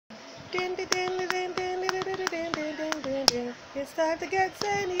Din, din, din, din, din, din, din, din, din, din, din, din. It's time to get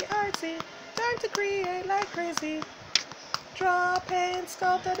zany artsy. Time to create like crazy. Draw, paint,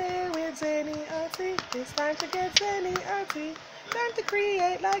 sculpt a day with Zany Artsy. It's time to get zany artsy. Time to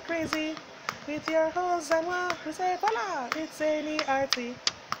create like crazy. With your host and one who say voila, it's Zany Artsy.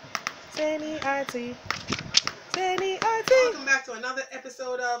 Zany Artsy. Zany Artsy. Welcome back to another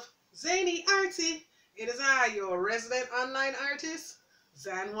episode of Zany Artsy. It is I, your resident online artist,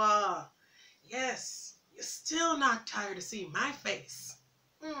 Zanwa. Yes, you're still not tired to see my face.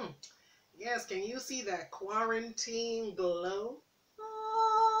 Yes, can you see that quarantine glow?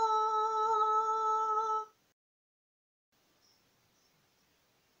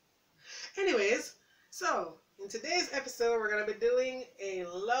 Anyways, so in today's episode, we're going to be doing a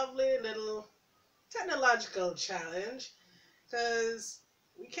lovely little technological challenge because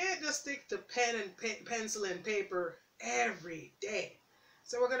we can't just stick to pen and pencil and paper every day.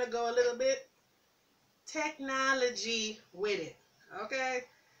 So we're going to go a little bit technology with it. Okay?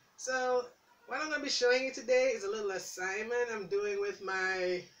 So what I'm going to be showing you today is a little assignment I'm doing with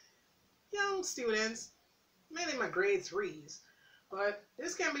my young students, mainly my grade 3s. But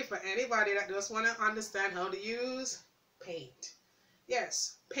this can be for anybody that just want to understand how to use paint.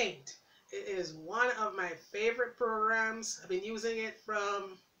 Yes, paint. It is one of my favorite programs. I've been using it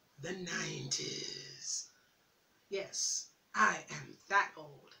from the 90s. Yes, I am that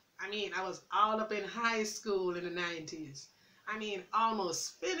old. I mean, I was all up in high school in the 90s. I mean,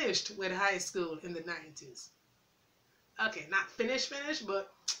 almost finished with high school in the 90s. Okay, not finished,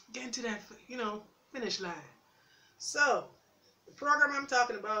 but getting to that, finish line. So, the program I'm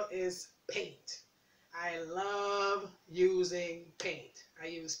talking about is paint. I love using paint. I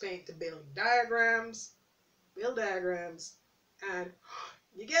use paint to build diagrams, and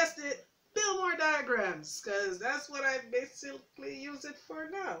you guessed it, build more diagrams, because that's what I basically use it for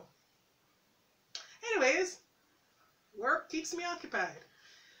now. Anyways, work keeps me occupied,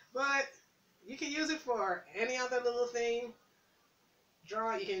 but you can use it for any other little thing.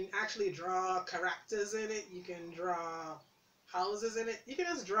 You can actually draw characters in it, you can draw houses in it, you can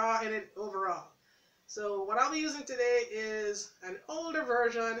just draw in it overall. So what I'll be using today is an older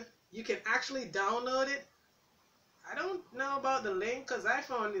version. You can actually download it. I don't know about the link because I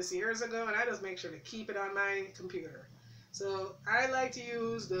found this years ago and I just make sure to keep it on my computer. So I like to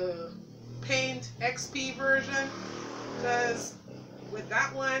use the Paint XP version because with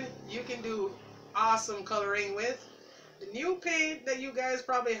that one you can do awesome coloring with. The new paint that you guys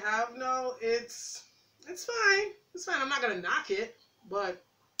probably have now, it's fine. It's fine. I'm not gonna knock it, but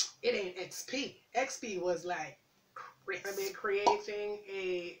it ain't XP. XP was like crazy. I've been creating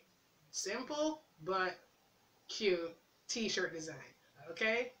a simple but cute t-shirt design.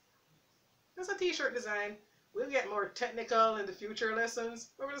 Okay? That's a t-shirt design. We'll get more technical in the future lessons,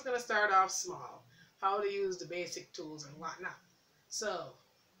 but we're just gonna start off small. How to use the basic tools and whatnot. So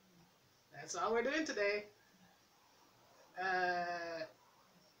that's all we're doing today.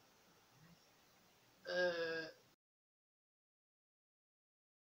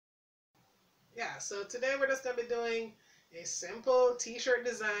 Yeah, so today we're just going to be doing a simple t-shirt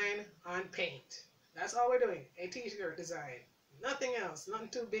design on paint. That's all we're doing, a t-shirt design. Nothing else, nothing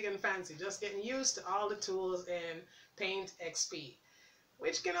too big and fancy, just getting used to all the tools in Paint XP,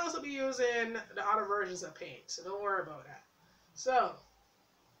 which can also be used in the other versions of Paint, so don't worry about that. So,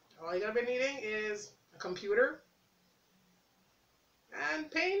 all you're going to be needing is a computer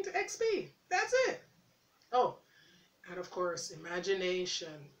and Paint XP. That's it. Oh, and of course,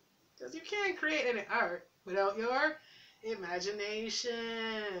 imagination. Because you can't create any art without your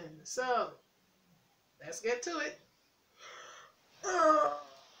imagination. So, let's get to it.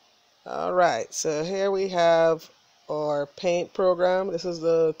 Alright, so here we have our paint program. This is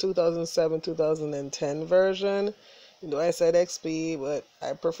the 2007-2010 version. You know, I said XP, but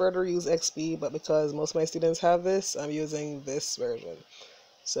I prefer to use XP, but because most of my students have this, I'm using this version.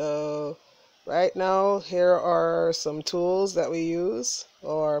 So, right now, here are some tools that we use.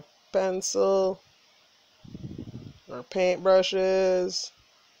 Our pencil, our paint brushes,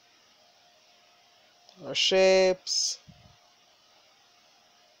 our shapes,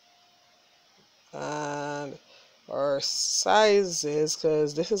 and our sizes,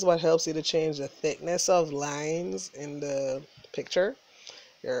 because this is what helps you to change the thickness of lines in the picture.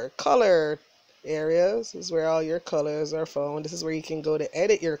 Your color areas is where all your colors are found. This is where you can go to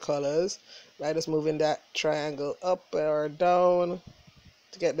edit your colors by just moving that triangle up or down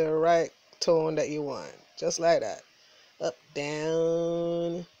to get the right tone that you want, just like that. Up,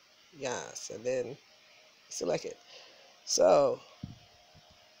 down, yes, and then select it. So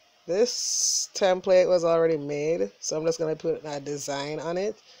this template was already made, so I'm just going to put a design on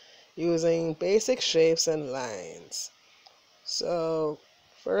it. using basic shapes and lines. So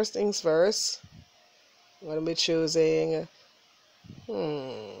first things first, I'm going to be choosing,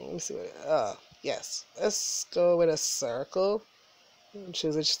 let me see yes, let's go with a circle.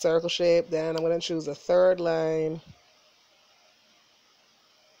 Choose a circle shape, then I'm going to choose a third line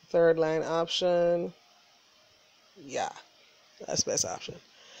option. Yeah, that's the best option.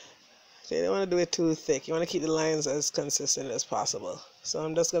 Okay, you don't want to do it too thick. You want to keep the lines as consistent as possible. So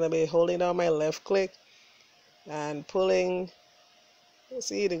I'm just going to be holding down my left click and pulling.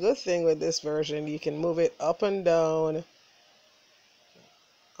 See, the good thing with this version, you can move it up and down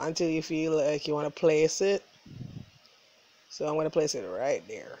until you feel like you want to place it. So I'm going to place it right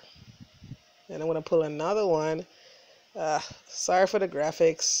there. And I'm going to pull another one. Sorry for the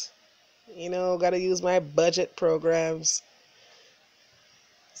graphics. You know, got to use my budget programs.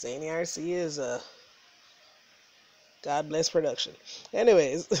 Zany Artsy is a God bless production.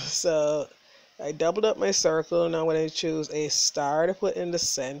 Anyways, so I doubled up my circle. Now I'm going to choose a star to put in the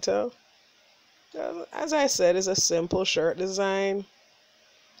center. As I said, it's a simple shirt design.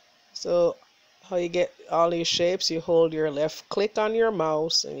 So how you get all these shapes, you hold your left click on your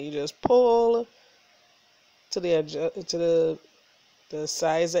mouse and you just pull to the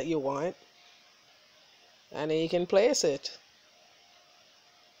size that you want, and then you can place it.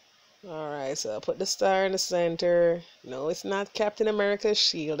 Alright, so I'll put the star in the center. No, it's not Captain America's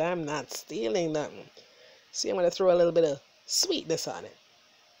shield. I'm not stealing nothing. See, I'm going to throw a little bit of sweetness on it.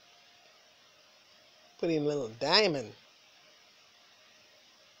 Put in a little diamond.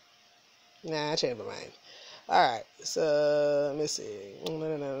 Nah, I changed my mind. Alright, so let me see.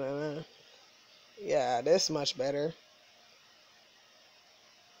 Yeah, that's much better.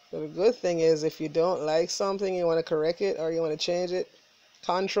 So the good thing is, if you don't like something, you want to correct it or you want to change it,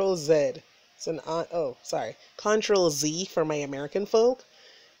 Control Z. It's an Control Z for my American folk.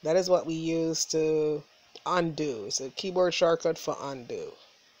 That is what we use to undo. It's a keyboard shortcut for undo.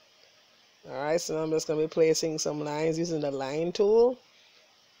 Alright, so I'm just going to be placing some lines using the line tool.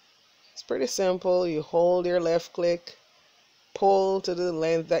 It's pretty simple. You hold your left click, pull to the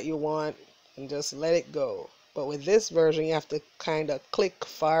length that you want, and just let it go. But with this version, you have to kind of click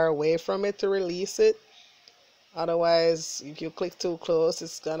far away from it to release it. Otherwise, if you click too close,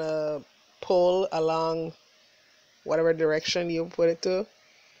 it's gonna pull along whatever direction you put it to.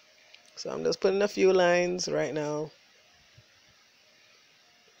 So I'm just putting a few lines right now.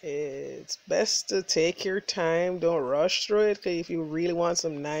 It's best to take your time. Don't rush through it, because if you really want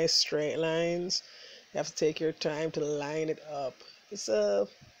some nice straight lines, you have to take your time to line it up. It's a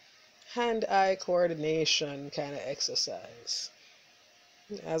hand-eye coordination kind of exercise.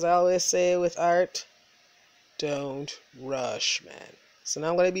 As I always say with art, don't rush, man. So now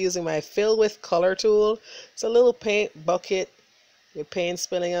I'm going to be using my fill with color tool. It's a little paint bucket with paint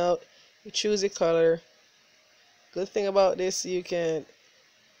spilling out. You choose your color. Good thing about this, you can,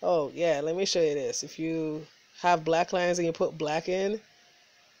 oh yeah, let me show you this. If you have black lines and you put black in,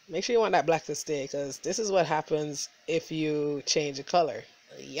 make sure you want that black to stay, because this is what happens if you change the color.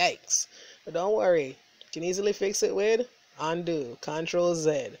 Yikes. But don't worry, you can easily fix it with undo, Control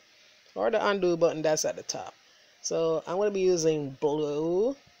Z, or the undo button that's at the top. So I'm going to be using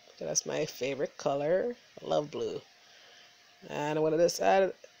blue. That's my favorite color. I love blue. And I'm going to just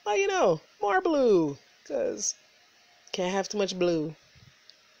add, well, you know, more blue, because can't have too much blue.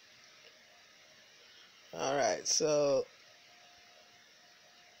 Alright, so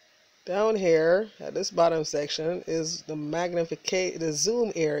down here at this bottom section is the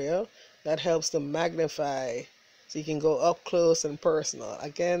zoom area that helps to magnify, so you can go up close and personal.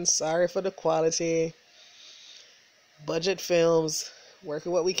 Again, sorry for the quality. Budget films, work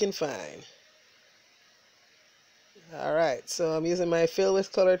with what we can find. Alright, so I'm using my fill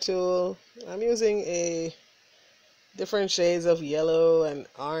with color tool. I'm using a different shades of yellow and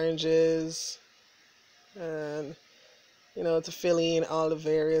oranges, and you know, to fill in all the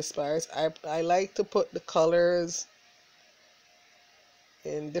various parts. I like to put the colors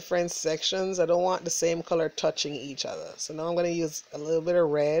in different sections. I don't want the same color touching each other. So now I'm going to use a little bit of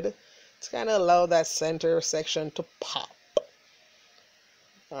red to kind of allow that center section to pop.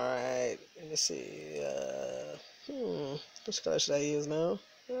 Alright, let me see. Which color should I use now?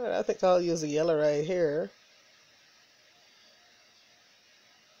 Alright, I think I'll use the yellow right here.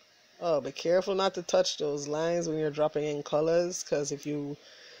 Oh, be careful not to touch those lines when you're dropping in colors, because if you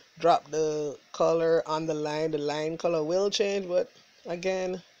drop the color on the line color will change. But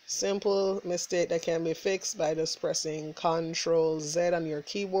again, simple mistake that can be fixed by just pressing Control Z on your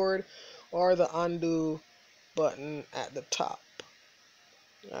keyboard or the undo button at the top.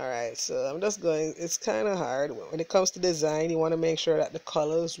 Alright, so I'm just going, it's kind of hard. When it comes to design, you want to make sure that the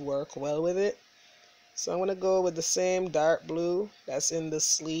colors work well with it. So I'm going to go with the same dark blue that's in the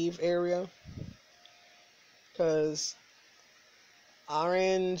sleeve area, because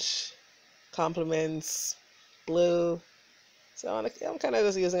orange complements blue. So I'm kind of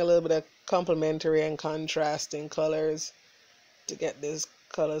just using a little bit of complementary and contrasting colors to get these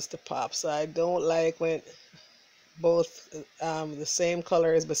colors to pop. So I don't like when both the same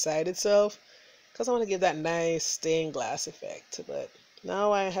color is beside itself, because I want to give that nice stained glass effect. But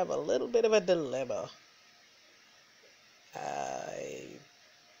now I have a little bit of a dilemma. I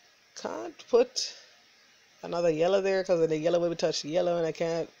can't put another yellow there because the yellow will touch the yellow, and I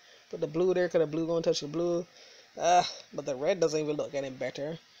can't put the blue there because the blue gonna touch the blue. But the red doesn't even look any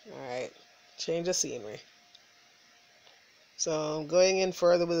better. Alright, change the scenery. So I'm going in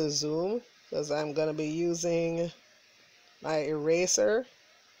further with a zoom because I'm gonna be using my eraser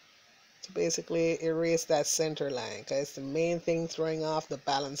to basically erase that center line, because it's the main thing throwing off the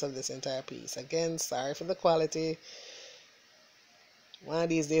balance of this entire piece. Again, sorry for the quality. One of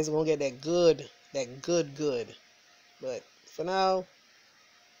these days we're gonna get that good. But for now,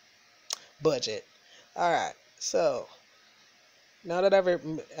 budget. Alright, so now that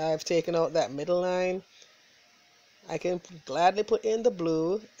I've taken out that middle line, I can gladly put in the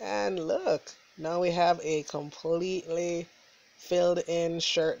blue, and look, now we have a completely filled in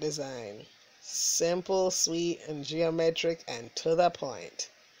shirt design. Simple, sweet, and geometric, and to the point.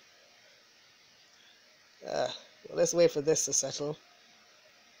 Well, let's wait for this to settle.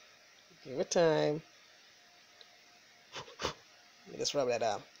 Give it time. Let me just rub that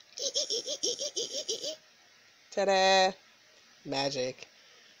out. Ta-da! Magic.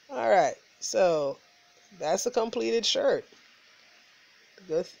 Alright, so that's a completed shirt.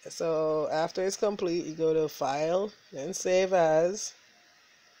 Good. So after it's complete, you go to File, then Save As.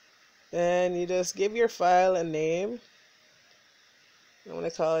 Then you just give your file a name. I'm going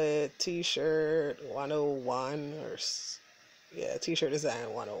to call it T-shirt 101, or yeah, T-shirt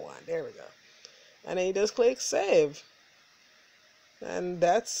design 101. There we go. And then you just click Save. And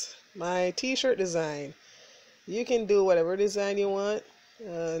that's my T-shirt design. You can do whatever design you want.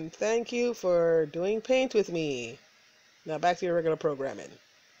 And thank you for doing paint with me. Now back to your regular programming.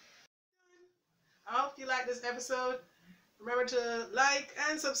 I hope you like this episode. Remember to like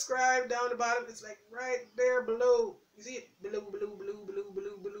and subscribe down the bottom. It's like right there below. You see it? Below.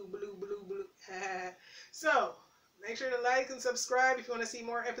 So, make sure to like and subscribe if you want to see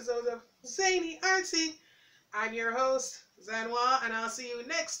more episodes of Zany Artsy. I'm your host, Zany, and I'll see you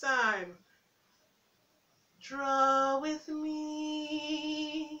next time. Draw with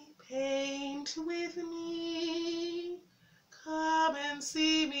me, paint with me. Come and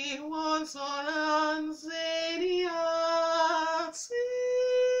see me once on Zany Artsy.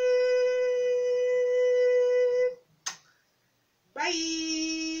 Bye.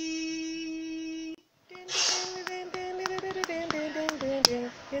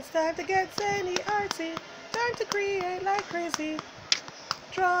 It's time to get Zany Artsy. Time to create like crazy.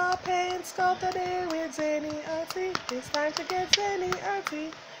 Draw, paint, sculpt a day with Zany Artsy. It's time to get Zany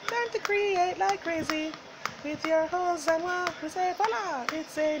Artsy. Time to create like crazy. With your host and we say voila,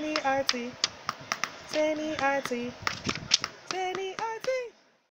 it's Zany Artsy. Zany Artsy. Zany Artsy.